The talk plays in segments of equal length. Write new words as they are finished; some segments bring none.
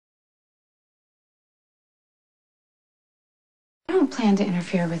I don't plan to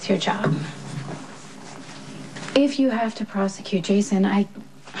interfere with your job. If you have to prosecute Jason, I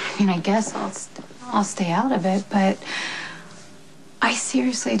guess I'll stay out of it, but I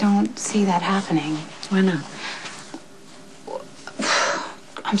seriously don't see that happening. Why not?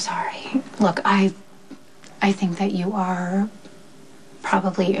 I'm sorry. Look, I think that you are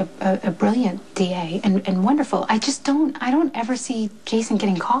probably a brilliant DA and wonderful. I don't ever see Jason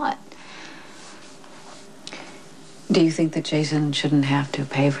getting caught. Do you think that Jason shouldn't have to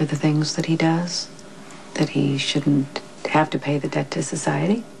pay for the things that he does? That he shouldn't have to pay the debt to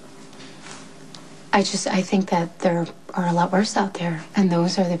society? I think that there are a lot worse out there, and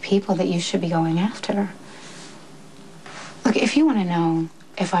those are the people that you should be going after. Look, if you want to know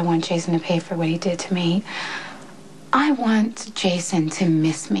if I want Jason to pay for what he did to me, I want Jason to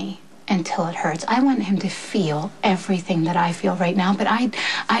miss me until it hurts. I want him to feel everything that I feel right now, but I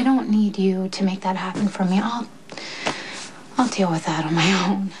don't need you to make that happen for me. I'll deal with that on my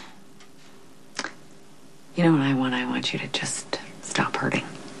own. You know what I want? I want you to just stop hurting.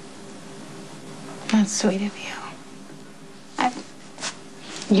 That's sweet of you.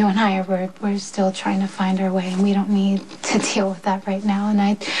 You and I we're still trying to find our way, and we don't need to deal with that right now. And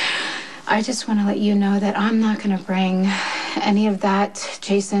I just want to let you know that I'm not going to bring any of that,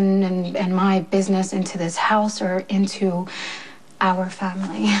 Jason and my business, into this house or into our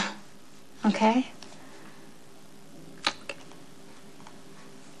family. Okay?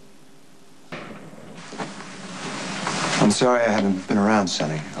 I'm sorry I haven't been around,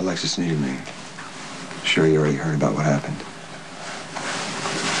 Sonny. Alexis needed me. Sure you already heard about what happened.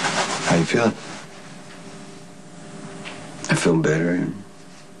 How you feeling? I feel better.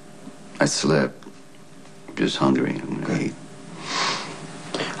 I slept. Just hungry. I'm gonna eat.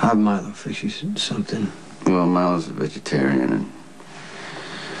 I'll have Milo fix you something. Well, Milo's a vegetarian, and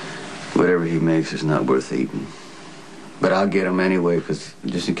whatever he makes is not worth eating. But I'll get him anyway, because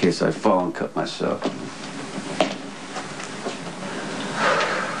just in case I fall and cut myself.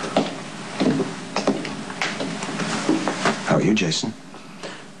 How are you, Jason?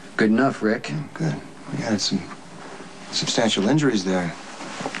 Good enough, Rick. Good. We had some substantial injuries there.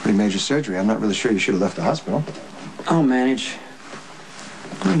 Pretty major surgery. I'm not really sure you should have left the hospital. I'll manage.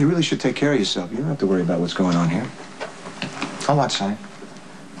 Well, you really should take care of yourself. You don't have to worry about what's going on here. I'll watch, Sonny.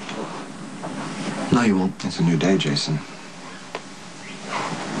 No, you won't. It's a new day, Jason.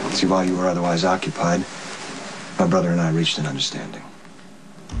 See, while you were otherwise occupied, my brother and I reached an understanding.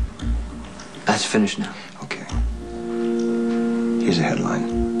 That's finished now. Okay. Here's a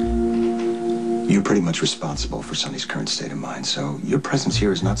headline. You're pretty much responsible for Sonny's current state of mind, so your presence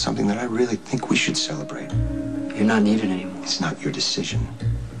here is not something that I really think we should celebrate. You're not needed anymore. It's not your decision.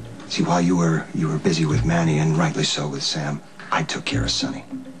 See, while you were busy with Manny, and rightly so with Sam, I took care of Sonny.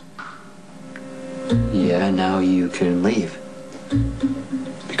 Yeah, now you can leave.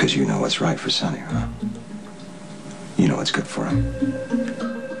 Because you know what's right for Sonny, huh? You know what's good for him.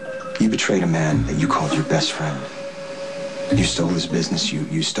 You betrayed a man that you called your best friend. You stole his business,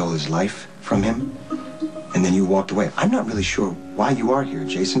 you stole his life from him, and then you walked away. I'm not really sure why you are here,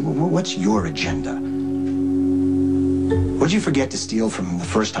 Jason. What's your agenda? What did you forget to steal from the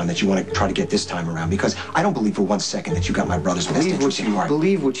first time that you want to try to get this time around? Because I don't believe for 1 second that you got my brother's best interest in heart.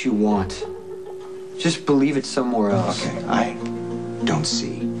 Believe what you want. Just believe it somewhere else. Okay, I don't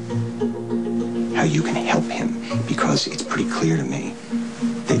see how you can help him, because it's pretty clear to me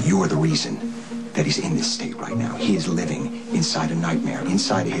that you're the reason that he's in this state right now. He is living inside a nightmare,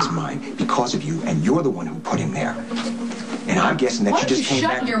 inside of his mind, because of you, and you're the one who put him there. And I'm guessing that you just came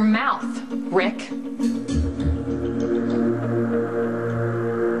back... Shut your mouth, Rick.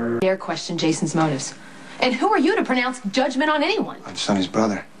 Dare question Jason's motives. And who are you to pronounce judgment on anyone? I'm Sonny's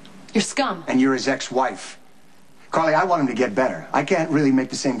brother. You're scum. And you're his ex-wife. Carly, I want him to get better. I can't really make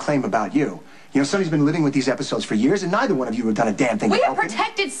the same claim about you. You know, Sonny's been living with these episodes for years, and neither one of you have done a damn thing to We help have him.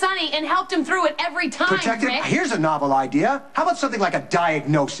 protected Sonny and helped him through it every time, Protected? Rick. Here's a novel idea. How about something like a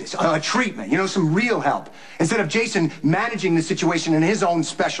diagnosis, a treatment, you know, some real help? Instead of Jason managing the situation in his own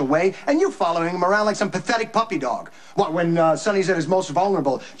special way, and you following him around like some pathetic puppy dog. What, when Sonny's at his most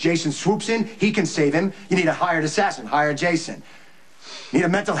vulnerable, Jason swoops in, he can save him. You need a hired assassin, hire Jason. Need a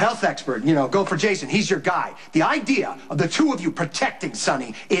mental health expert, you know, go for Jason. He's your guy. The idea of the two of you protecting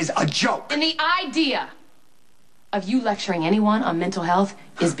Sonny is a joke. And the idea of you lecturing anyone on mental health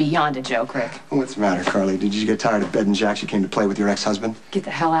is beyond a joke, Rick. What's the matter, Carly? Did you get tired of bed and jacks you came to play with your ex-husband? Get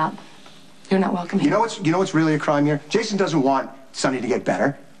the hell out. You're not welcome here. You know what's really a crime here? Jason doesn't want Sonny to get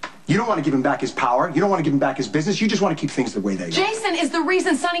better. You don't want to give him back his power. You don't want to give him back his business. You just want to keep things the way they are. Jason is the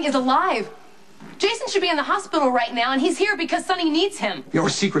reason Sonny is alive. Jason should be in the hospital right now, and he's here because Sonny needs him. Or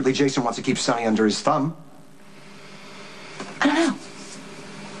secretly, Jason wants to keep Sonny under his thumb. I don't know.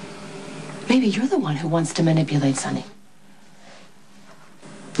 Maybe you're the one who wants to manipulate Sonny.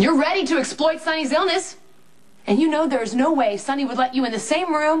 You're ready to exploit Sonny's illness. And you know there's no way Sonny would let you in the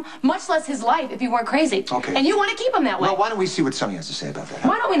same room, much less his life, if he weren't crazy. Okay. And you want to keep him that way. Well, why don't we see what Sonny has to say about that? Huh?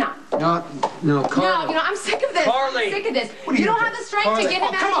 Why don't we not? No, No, Carly. I'm sick of this. Carly! I'm sick of this. What are You you don't gonna have do? the strength Carly. to get him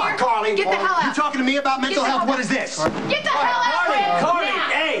Oh, out come of on, here. Carly. Get the hell out. You talking to me about mental the health? hell What out. is this? Get the hell out of here. Carly, Now.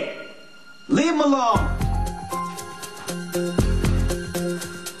 hey! Leave him alone!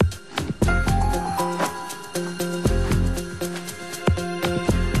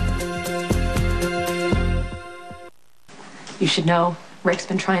 You should know, Rick's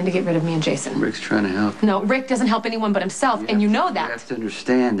been trying to get rid of me and Jason. Rick's trying to help. No, Rick doesn't help anyone but himself, and you know You that. have to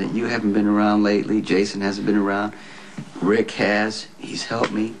understand that you haven't been around lately. Jason hasn't been around. Rick has. He's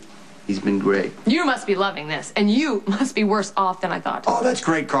helped me. He's been great. You must be loving this, and you must be worse off than I thought. Oh, that's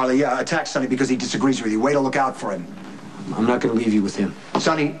great, Carly. Yeah, attack Sonny because he disagrees with you. Way to look out for him. I'm not gonna leave you with him.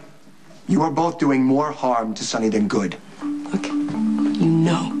 Sonny, you are both doing more harm to Sonny than good. Look, you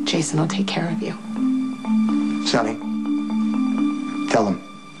know Jason will take care of you. Sonny, tell him.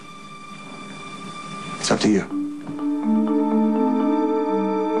 It's up to you.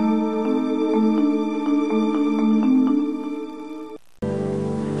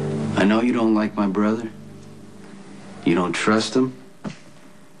 I know you don't like my brother. You don't trust him.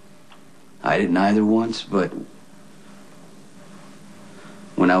 I didn't either once, but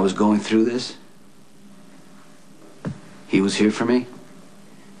when I was going through this, he was here for me,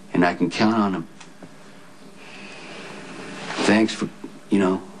 and I can count on him. Thanks for,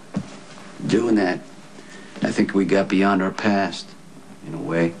 doing that. I think we got beyond our past, in a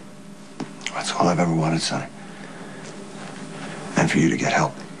way. That's all I've ever wanted, Sonny. And for you to get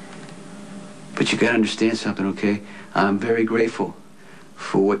help. But you gotta understand something, okay? I'm very grateful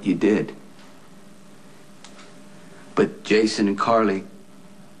for what you did. But Jason and Carly,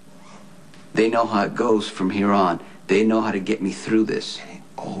 they know how it goes from here on. They know how to get me through this. It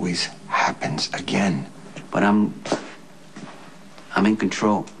always happens again. But I'm in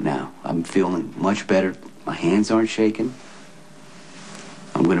control now. I'm feeling much better. My hands aren't shaking.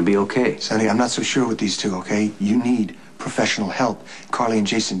 I'm gonna be okay. Sonny, I'm not so sure with these two, okay? You need professional help. Carly and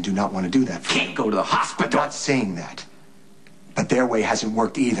Jason do not want to do that for you. Can't go to the I'm hospital. not saying that. But their way hasn't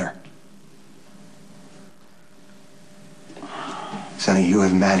worked either. Sonny, you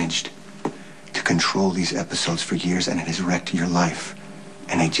have managed to control these episodes for years, and it has wrecked your life.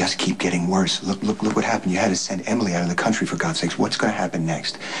 And they just keep getting worse. Look what happened. You had to send Emily out of the country, for God's sakes. What's going to happen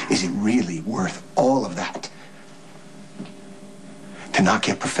next? Is it really worth all of that? To not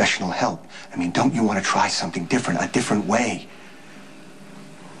get professional help? I mean, don't you want to try something different, a different way?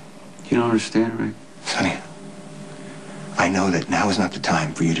 You don't understand, Rick? Sonny, I know that now is not the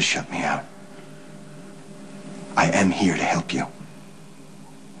time for you to shut me out. I am here to help you.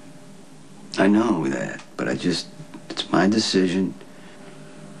 I know that, but it's my decision.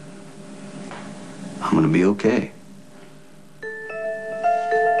 I'm gonna be okay.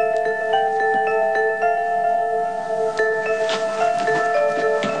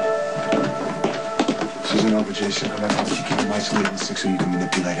 This isn't over, Jason. I'm not going to let you keep him isolated and sick so you can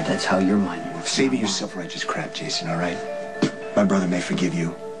manipulate him. That's how your mind works. Saving your self-righteous crap, Jason, all right? My brother may forgive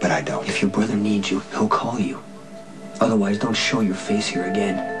you, but I don't. If your brother needs you, he'll call you. Otherwise, don't show your face here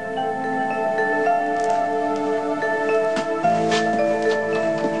again.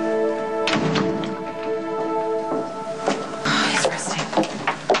 He's resting.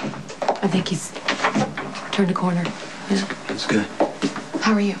 I think he's turned a corner. That's good.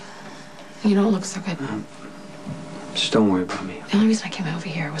 How are you? You don't look so good. Just don't worry about me. The only reason I came over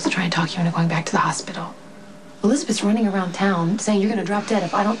here was to try and talk you into going back to the hospital. Elizabeth's running around town saying you're going to drop dead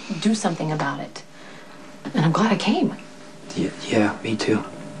if I don't do something about it. And I'm glad I came. Yeah, me too.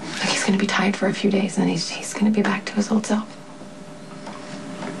 Like he's going to be tired for a few days, and then he's going to be back to his old self.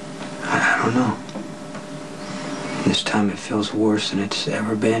 I don't know. This time it feels worse than it's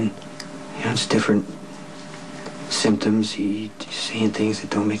ever been. It's different symptoms. He's saying things that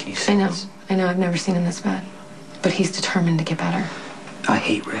don't make any sense. I know, I've never seen him this bad. But he's determined to get better. I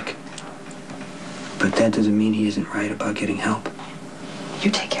hate Rick. But that doesn't mean he isn't right about getting help.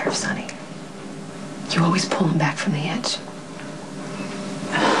 You take care of Sonny. You always pull him back from the edge.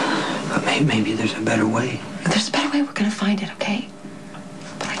 But maybe there's a better way. If there's a better way, we're going to find it, okay?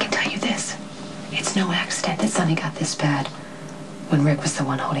 But I can tell you this. It's no accident that Sonny got this bad when Rick was the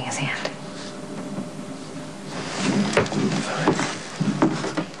one holding his hand.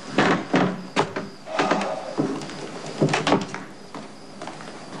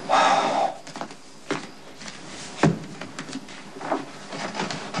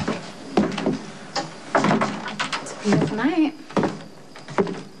 Beautiful night.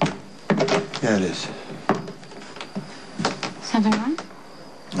 Yeah, it is. Something wrong?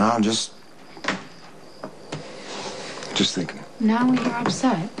 No, I'm just thinking. No, you're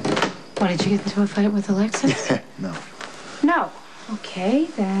upset. What, did you get into a fight with Alexis? No. No. Okay,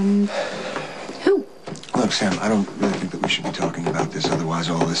 then. Who? Look, Sam, I don't really think that we should be talking about this. Otherwise,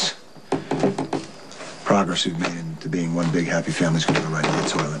 all this progress we've made into being one big happy family is going to go right in the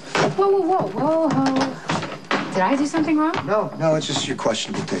toilet. Whoa. Did I do something wrong? No, it's just your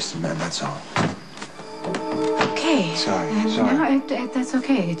questionable taste in men, that's all. Okay. Sorry. No, that's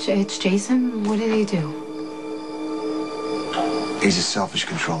okay. It's Jason. What did he do? He's a selfish,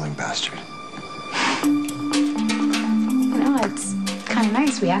 controlling bastard. You know, it's kind of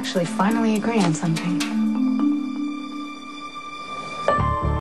nice. We actually finally agree on something.